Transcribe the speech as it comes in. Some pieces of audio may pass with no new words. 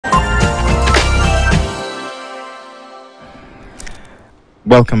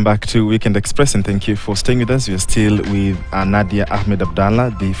Welcome back to Weekend Express, and thank you for staying with us. We are still with Nadia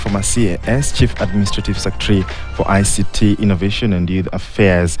Abdalla, the former CAS Chief Administrative Secretary for ICT Innovation and Youth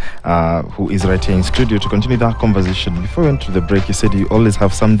Affairs, who is right here in studio to continue that conversation. Before we went to the break, you said you always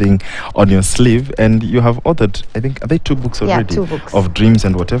have something on your sleeve, and you have authored, I think, are they 2 books already? Yeah, 2 books. Of Dreams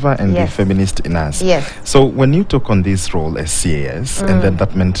and Whatever and Yes. The Feminist in Us. Yes. So when you took on this role as CAS, and then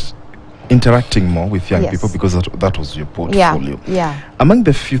that meant interacting more with young people, because that was your portfolio. Yeah. Among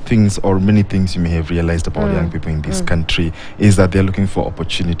the few things or many things you may have realized about young people in this country is that they're looking for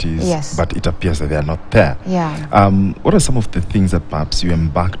opportunities, but it appears that they are not there. Yeah. What are some of the things that perhaps you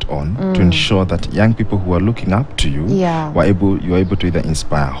embarked on to ensure that young people who are looking up to you you were able to either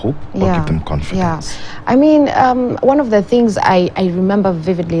inspire hope or give them confidence? Yeah. I mean, one of the things I remember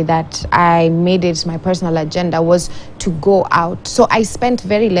vividly that I made it my personal agenda was to go out. So I spent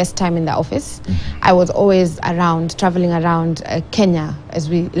very less time in the office. I was always around, traveling around Kenya, as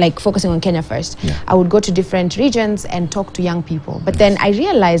we like focusing on Kenya first. I would go to different regions and talk to young people. But then I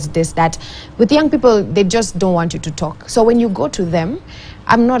realized that with young people, they just don't want you to talk. So when you go to them,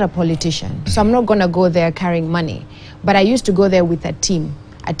 I'm not a politician, so I'm not going to go there carrying money. But I used to go there with a team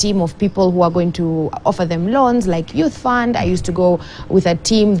of people who are going to offer them loans like Youth Fund. I used to go with a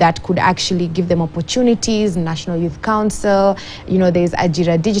team that could actually give them opportunities, National Youth Council, there's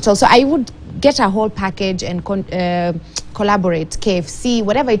Ajira Digital. So I would get a whole package and collaborate, KFC,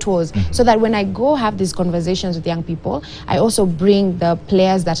 whatever it was, so that when I go have these conversations with young people, I also bring the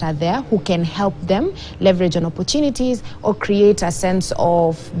players that are there who can help them leverage on opportunities or create a sense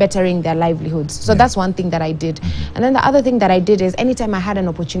of bettering their livelihoods. So that's one thing that I did. And then the other thing that I did is anytime I had an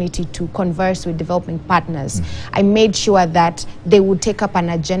opportunity to converse with development partners, I made sure that they would take up an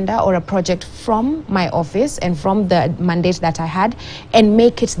agenda or a project from my office and from the mandate that I had and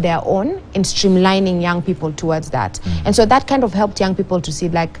make it their own in streamlining young people towards that. And so that kind of helped young people to see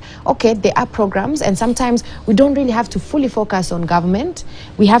like, okay, there are programs, and sometimes we don't really have to fully focus on government.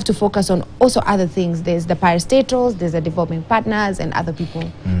 We have to focus on also other things. There's the parastatals, there's the development partners and other people.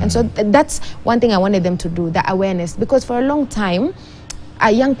 And so that's one thing I wanted them to do, the awareness, because for a long time,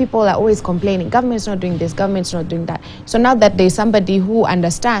 young people are always complaining, government's not doing this, government's not doing that. So now that there's somebody who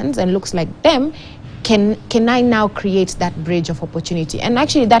understands and looks like them, can I now create that bridge of opportunity? And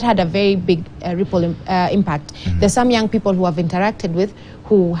actually that had a very big ripple impact. There's some young people who I've interacted with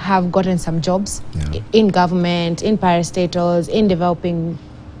who have gotten some jobs in government, in parastatals, in developing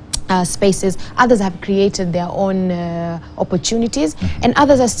spaces. Others have created their own opportunities, and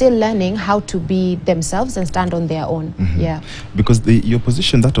others are still learning how to be themselves and stand on their own. Because your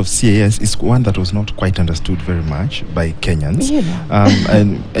position, that of CAS, is one that was not quite understood very much by Kenyans.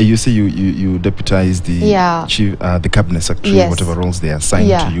 And you say you deputize the chief, the cabinet secretary, whatever roles they assign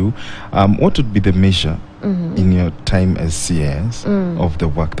to you. What would be the measure in your time as CAS of the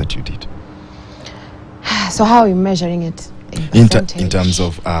work that you did? So how are you measuring it? In terms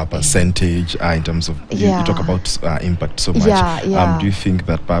of percentage, in terms of you talk about impact so much. Do you think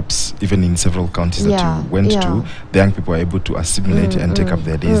that perhaps even in several counties that you went to, the young people are able to assimilate and take up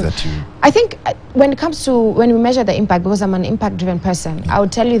the ideas that you... I think when it comes to when we measure the impact, because I'm an impact-driven person, I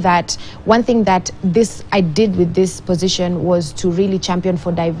would tell you that one thing that I did with this position was to really champion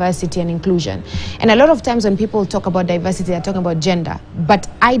for diversity and inclusion. And a lot of times when people talk about diversity, they're talking about gender, but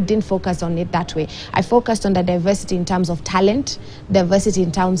I didn't focus on it that way. I focused on the diversity in terms of talent, diversity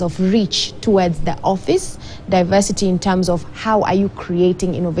in terms of reach towards the office, diversity in terms of how are you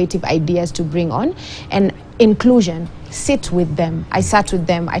creating innovative ideas to bring on, and inclusion. Sit with them. I sat with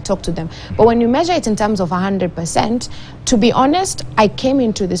them, I talked to them. But when you measure it in terms of 100%, to be honest, I came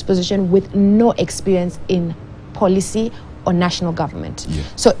into this position with no experience in policy or national government.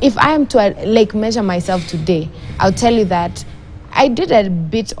 So if I am to measure myself today, I'll tell you that I did a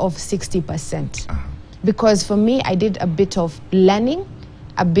bit of 60%. Because for me, I did a bit of learning,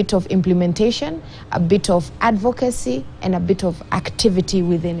 a bit of implementation, a bit of advocacy, and a bit of activity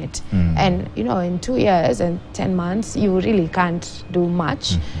within it. And in 2 years and 10 months, you really can't do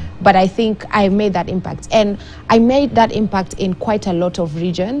much. But I think I made that impact. And I made that impact in quite a lot of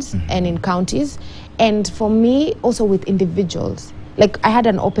regions and in counties. And for me, also with individuals. Like I had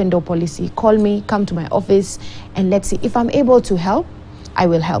an open door policy. Call me, come to my office, and let's see. If I'm able to help, I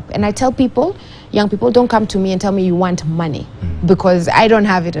will help. And I tell people, young people, don't come to me and tell me you want money, because I don't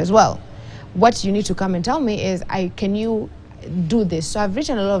have it as well. What you need to come and tell me is, can you do this? So I've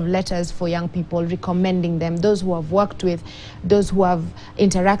written a lot of letters for young people, recommending them, those who have worked with, those who have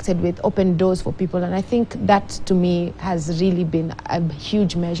interacted with, open doors for people. And I think that to me has really been a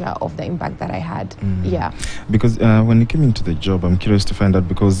huge measure of the impact that I had. Because when you came into the job, I'm curious to find out,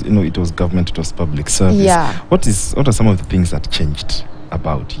 because it was government, it was public service. What are some of the things that changed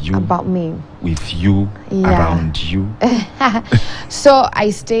about you? About me. With you, around you? So I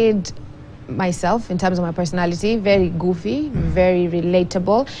stayed myself in terms of my personality, very goofy, very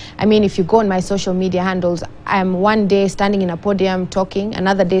relatable. I mean, if you go on my social media handles, I'm one day standing in a podium talking,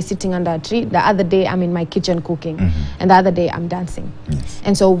 another day sitting under a tree, the other day I'm in my kitchen cooking, and the other day I'm dancing. Yes.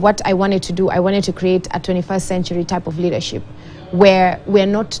 And so what I wanted to do, I wanted to create a 21st century type of leadership where we're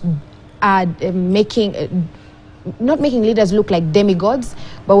not making leaders look like demigods,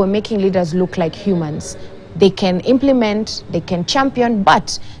 but we're making leaders look like humans. They can implement, they can champion,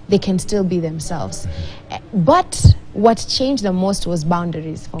 but they can still be themselves. But what changed the most was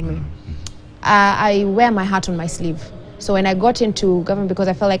boundaries for me. I wear my heart on my sleeve. So when I got into government, because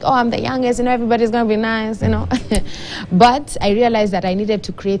I felt like, oh, I'm the youngest, everybody's going to be nice, But I realized that I needed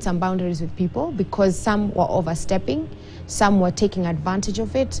to create some boundaries with people because some were overstepping, some were taking advantage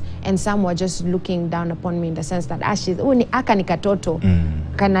of it, and some were just looking down upon me in the sense that, aka ni katoto,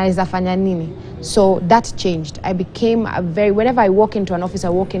 kanaweza fanya nini? So that changed. I became whenever I walk into an office, I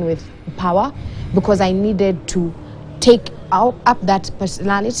walk in with power because I needed to take up that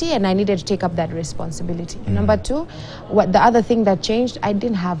personality and I needed to take up that responsibility. Number two, the other thing that changed, I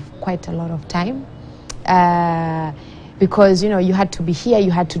didn't have quite a lot of time because, you had to be here,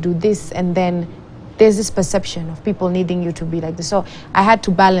 you had to do this, and then there's this perception of people needing you to be like this. So I had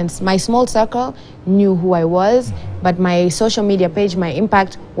to balance. My small circle knew who I was, but my social media page, my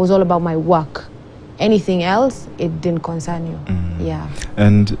impact was all about my work. Anything else, it didn't concern you. Yeah.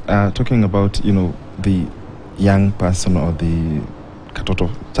 And talking about, the young person or the katoto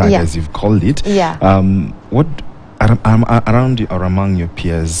tag, as you've called it, what around you or among your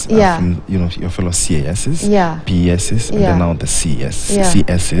peers, from your fellow CASs, PSs, and then now the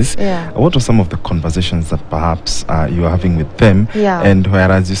CSs, what are some of the conversations that perhaps you are having with them? And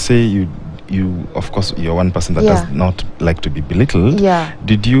whereas you say you of course you're one person that does not like to be belittled,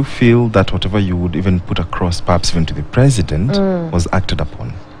 did you feel that whatever you would even put across, perhaps even to the president, was acted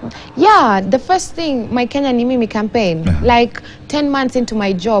upon? Yeah, the first thing, my Kenya ni Mimi campaign, like 10 months into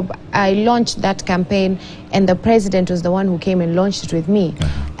my job, I launched that campaign and the president was the one who came and launched it with me.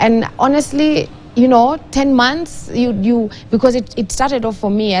 And honestly, 10 months, because it started off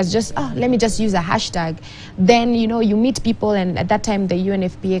for me as just, let me just use a hashtag. Then, you meet people, and at that time, the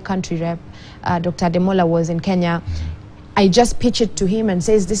UNFPA country rep, Dr. Demola, was in Kenya. I just pitched it to him and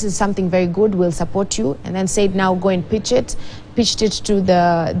says, this is something very good, we'll support you. And then said, now go and pitch it. Pitched it to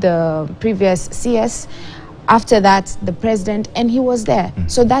the previous CS. After that, the president, and he was there.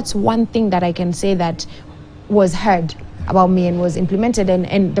 So that's one thing that I can say that was heard about me and was implemented,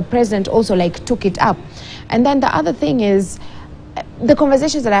 and the president also took it up. And then the other thing is, the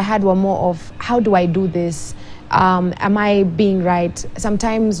conversations that I had were more of, how do I do this? Am I being right?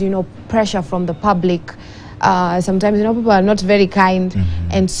 Sometimes, pressure from the public. Sometimes, people are not very kind.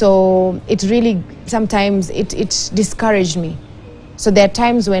 And so it really, sometimes it discouraged me. So there are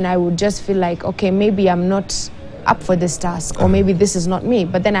times when I would just feel like, okay, maybe I'm not up for this task, or maybe this is not me.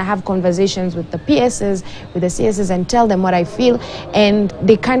 But then I have conversations with the PSs, with the CSs, and tell them what I feel. And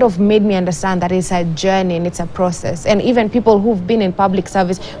they kind of made me understand that it's a journey and it's a process. And even people who've been in public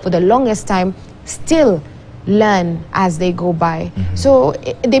service for the longest time still learn as they go by. So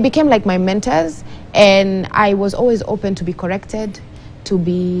they became like my mentors, and I was always open to be corrected, to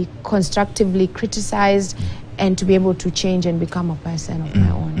be constructively criticized, and to be able to change and become a person of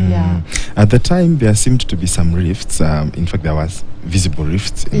my own. At the time, there seemed to be some rifts. In fact, there was visible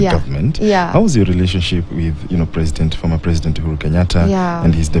rifts in government. How was your relationship with, former President Uhuru Kenyatta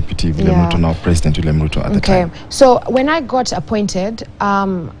and his deputy William Ruto, now President William Ruto at the time? So when I got appointed,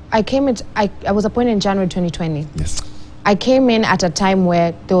 I was appointed in January 2020. Yes. I came in at a time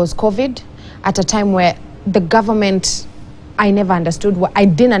where there was COVID, at a time where the government, I never understood I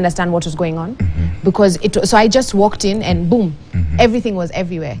didn't understand what was going on, because so I just walked in and boom, everything was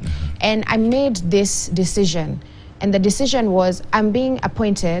everywhere. And I made this decision, and the decision was, I'm being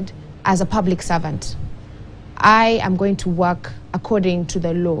appointed as a public servant. I am going to work according to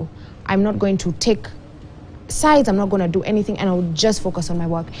the law. I'm not going to take sides, I'm not going to do anything, and I will just focus on my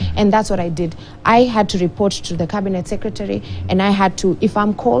work. And that's what I did. I had to report to the cabinet secretary, and I had to, if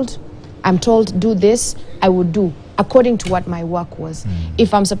I'm called, I'm told do this, I would do according to what my work was.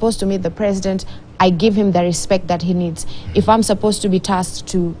 If I'm supposed to meet the president, I give him the respect that he needs. If I'm supposed to be tasked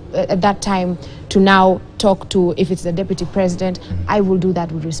to, at that time, to now talk to, if it's the deputy president, I will do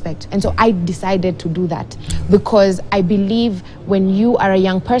that with respect. And so I decided to do that because I believe when you are a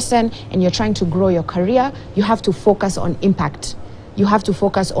young person and you're trying to grow your career, you have to focus on impact. You have to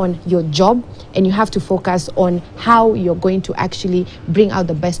focus on your job, and you have to focus on how you're going to actually bring out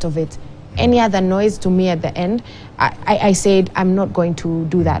the best of it Any other noise to me at the end, I said, I'm not going to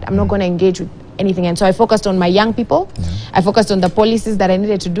do that. I'm not going to engage with anything. And so I focused on my young people. I focused on the policies that I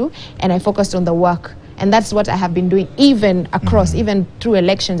needed to do, and I focused on the work. And that's what I have been doing, even across, even through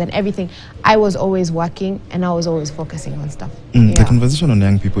elections and everything. I was always working, and I was always focusing on stuff. The conversation on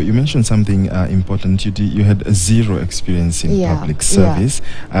young people, you mentioned something important. You had a zero experience in public service,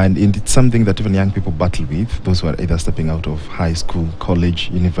 and it's something that even young people battle with, those who are either stepping out of high school,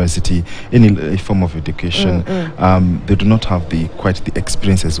 college, university, any form of education. They do not have quite the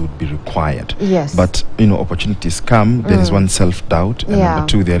experiences would be required. Yes. But, opportunities come, there is one self-doubt, and number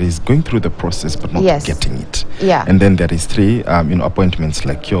two, there is going through the process but not getting it. And then there is three, appointments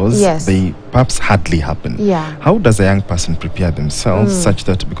like yours. They perhaps hardly happen. How does a young person prepare themselves such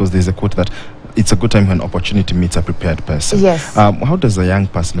that, because there's a quote that it's a good time when opportunity meets a prepared person. How does a young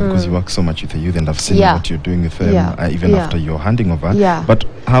person, because you work so much with the youth and I've seen what you're doing with them even after your handing over, but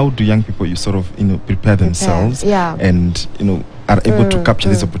how do young people prepare themselves and are able to capture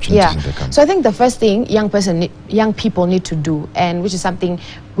these opportunities in their country? So I think the first thing young people need to do, and which is something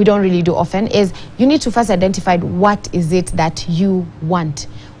we don't really do often, is you need to first identify what is it that you want.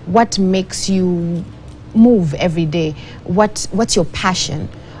 What makes you move every day? What's your passion?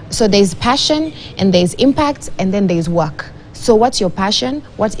 So there's passion, and there's impact, and then there's work. So what's your passion?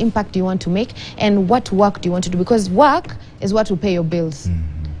 What impact do you want to make? And what work do you want to do? Because work is what will pay your bills.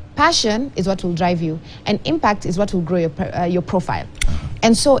 Passion is what will drive you, and impact is what will grow your profile.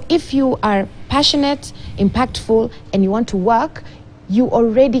 And so if you are passionate, impactful, and you want to work, you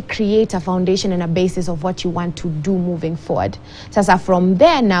already create a foundation and a basis of what you want to do moving forward. So from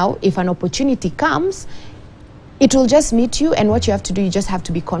there now, if an opportunity comes, it will just meet you, and what you have to do, you just have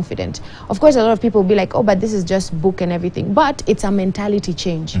to be confident. Of course, a lot of people will be like, oh, but this is just book and everything. But it's a mentality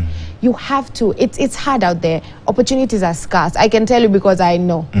change. You have to, it's hard out there. Opportunities are scarce. I can tell you because I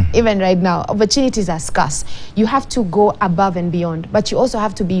know, even right now, opportunities are scarce. You have to go above and beyond, but you also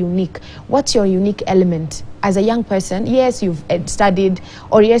have to be unique. What's your unique element? As a young person, yes, you've studied,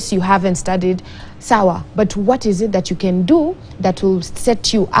 or yes, you haven't studied, sawa, but what is it that you can do that will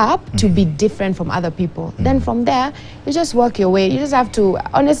set you up to be different from other people? Then from there, you just work your way. You just have to,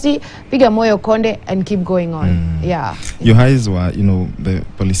 honestly, piga moyo konde and keep going on. Your highs were, the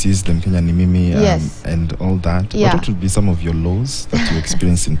policies, the Kenya ni mimi, and all that. What would be some of your lows that you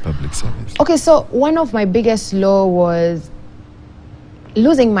experienced in public service? Okay, so one of my biggest low was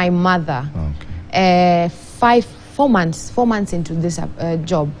losing my mother. 4 months into this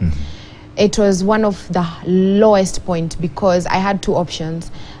job. It was one of the lowest point, because I had two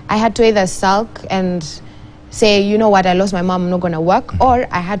options. I had to either sulk and say, you know what, I lost my mom, I'm not going to work, or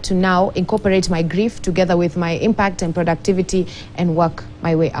I had to now incorporate my grief together with my impact and productivity and work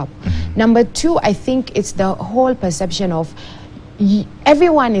my way up. Number two, I think it's the whole perception of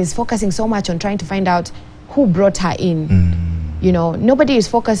everyone is focusing so much on trying to find out who brought her in. Nobody is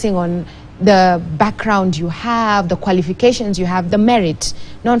focusing on the background you have, the qualifications you have, the merit.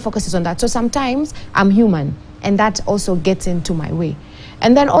 No one focuses on that. So sometimes I'm human, and that also gets into my way.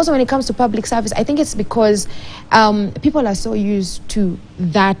 And then also when it comes to public service, I think it's because people are so used to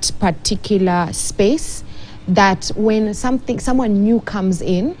that particular space that when someone new comes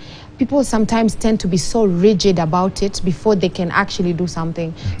in, people sometimes tend to be so rigid about it before they can actually do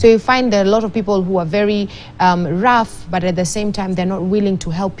something. So you find there are a lot of people who are very rough, but at the same time, they're not willing to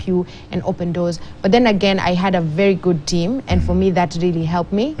help you and open doors. But then again, I had a very good team, and for me, that really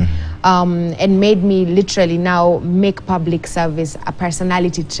helped me and made me literally now make public service a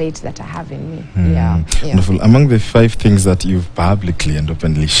personality trait that I have in me. Wonderful. Among the 5 things that you've publicly and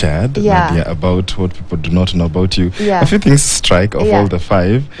openly shared, Nadia, about what people do not know about you, a few things strike of all the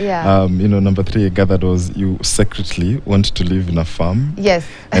 5. Number 3 I gathered was you secretly want to live in a farm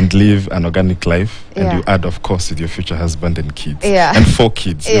and live an organic life, and you add, of course, with your future husband and kids, and 4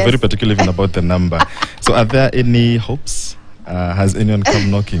 kids. You're very particular even about the number. So are there any hopes? Has anyone come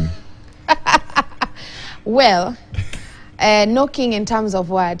knocking? Well, knocking in terms of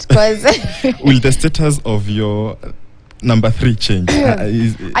what? Because will the status of your number 3 change?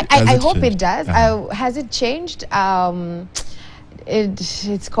 I hope it does. Has it changed?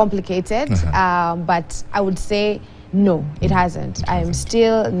 It's complicated, but I would say no, it hasn't. I'm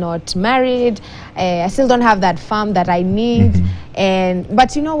still not married. I still don't have that farm that I need.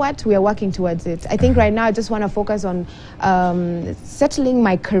 But you know what? We are working towards it. I think right now I just want to focus on settling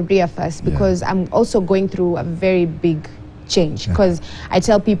my career first, because I'm also going through a very big change. Because I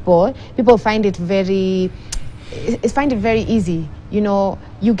tell people find it very easy.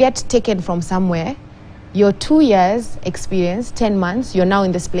 You get taken from somewhere, your 2 years experience, 10 months, you're now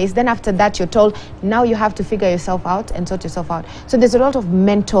in this place. Then after that, you're told, now you have to figure yourself out and sort yourself out. So there's a lot of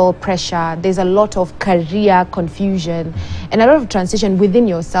mental pressure. There's a lot of career confusion and a lot of transition within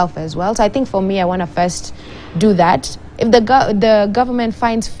yourself as well. So I think for me, I want to first do that. If the government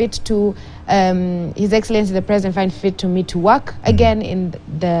finds fit to, His Excellency the President finds fit to me to work again in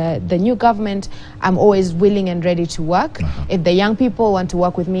the new government, I'm always willing and ready to work. If the young people want to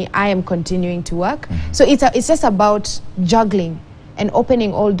work with me, I am continuing to work. So it's just about juggling and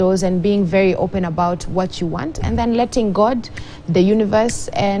opening all doors and being very open about what you want, and then letting God, the universe,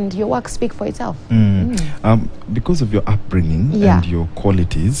 and your work speak for itself. Because of your upbringing and your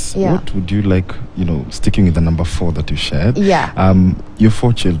qualities, what would you like, sticking with the number 4 that you shared, your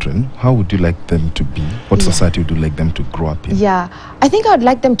 4 children, how would you like them to be? What society would you like them to grow up in? I think I would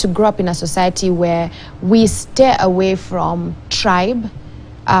like them to grow up in a society where we stay away from tribe,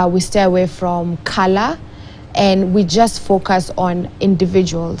 we stay away from color, and we just focus on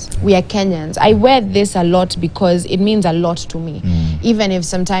individuals. We are Kenyans. I wear this a lot because it means a lot to me. Even if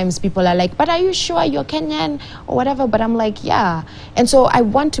sometimes people are like, but are you sure you're Kenyan or whatever? But I'm like, yeah. And so I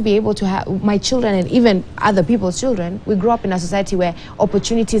want to be able to have my children, and even other people's children, we grow up in a society where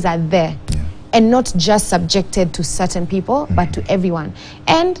opportunities are there. And not just subjected to certain people, but to everyone.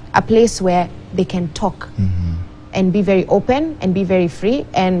 And a place where they can talk. And be very open and be very free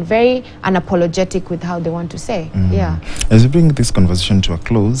and very unapologetic with how they want to say. As you bring this conversation to a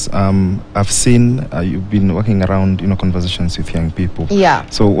close, I've seen you've been working around, conversations with young people.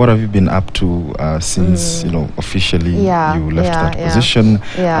 So what have you been up to since, officially you left that position?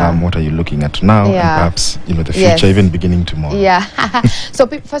 What are you looking at now? And perhaps, the future even beginning tomorrow. So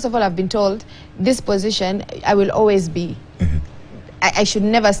first of all, I've been told this position, I will always be. I should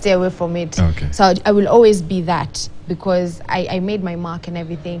never stay away from it. So I will always be that, because I made my mark and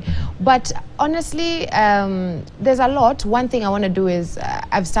everything. But honestly, there's a lot. One thing I want to do is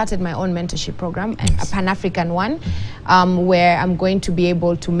I've started my own mentorship program, a Pan-African one, where I'm going to be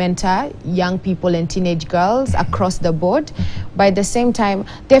able to mentor young people and teenage girls across the board. But at the same time,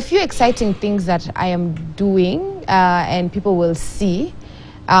 there are a few exciting things that I am doing, and people will see.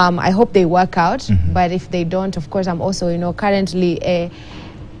 I hope they work out, but if they don't, of course, I'm also, currently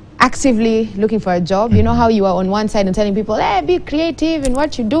actively looking for a job. You know how you are on one side and telling people, hey, be creative in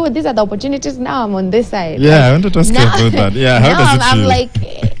what you do. These are the opportunities. Now I'm on this side. Yeah, I wanted to ask you about that. Yeah, how does it feel? I'm like,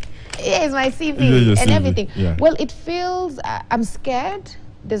 here's my CV and everything. Well, it feels, I'm scared.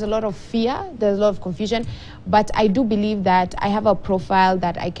 There's a lot of fear. There's a lot of confusion. But I do believe that I have a profile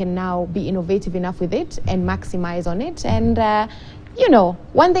that I can now be innovative enough with it and maximize on it. And,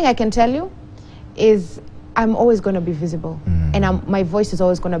 one thing I can tell you is I'm always going to be visible. And my voice is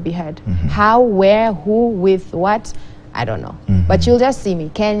always going to be heard. How, where, who, with, what, I don't know. But you'll just see me.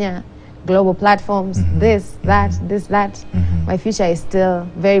 Kenya, global platforms, this, that. My future is still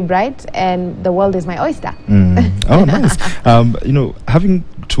very bright, and the world is my oyster. Oh, nice. Having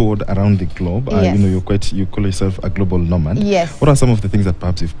toured around the globe, you call yourself a global nomad. What are some of the things that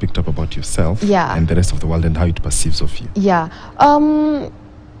perhaps you've picked up about yourself and the rest of the world, and how it perceives of you? I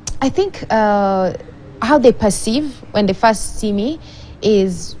think how they perceive when they first see me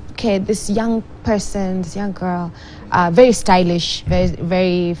is, okay, this young person, this young girl, very stylish,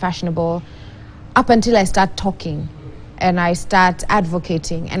 very fashionable, up until I start talking and I start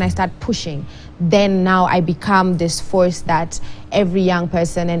advocating and I start pushing. Then now I become this force that every young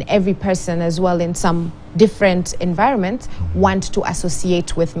person and every person as well in some different environments want to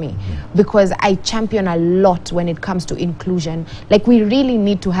associate with me, because I champion a lot when it comes to inclusion. Like, we really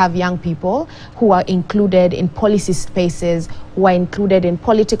need to have young people who are included in policy spaces, who are included in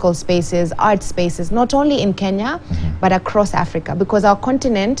political spaces, art spaces, not only in Kenya, but across Africa, because our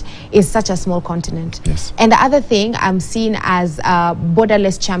continent is such a small continent. And the other thing, I'm seen as a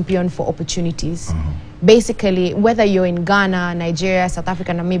borderless champion for opportunities. Basically, whether you're in Ghana, Nigeria, South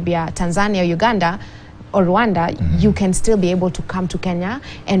Africa, Namibia, Tanzania, Uganda, or Rwanda, you can still be able to come to Kenya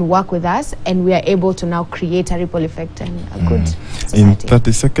and work with us, and we are able to now create a ripple effect and a good society. In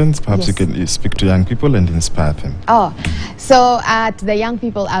 30 seconds, perhaps you can speak to young people and inspire them. So to the young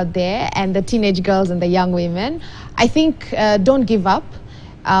people out there and the teenage girls and the young women, I think don't give up.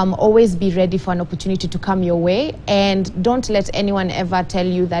 Always be ready for an opportunity to come your way, and don't let anyone ever tell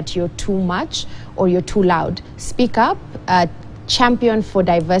you that you're too much or you're too loud. Speak up, champion for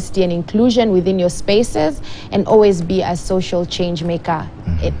diversity and inclusion within your spaces, and always be a social change maker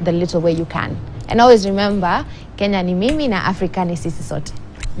the little way you can. And always remember, Kenya ni mimi na Africa ni sisi sote.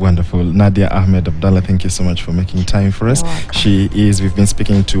 Wonderful. Nadia Abdalla, thank you so much for making time for us. We've been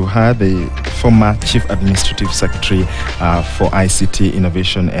speaking to her, the former Chief Administrative Secretary for ICT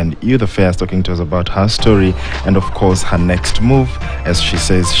Innovation and Youth Affairs, talking to us about her story and, of course, her next move. As she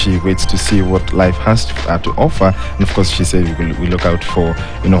says, she waits to see what life has to offer. And, of course, she says we look out for,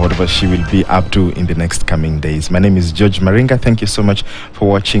 whatever she will be up to in the next coming days. My name is George Maringa. Thank you so much for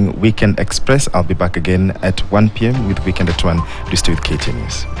watching Weekend Express. I'll be back again at 1 p.m. with Weekend at 1. Do stay with KTN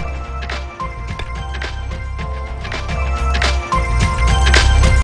News.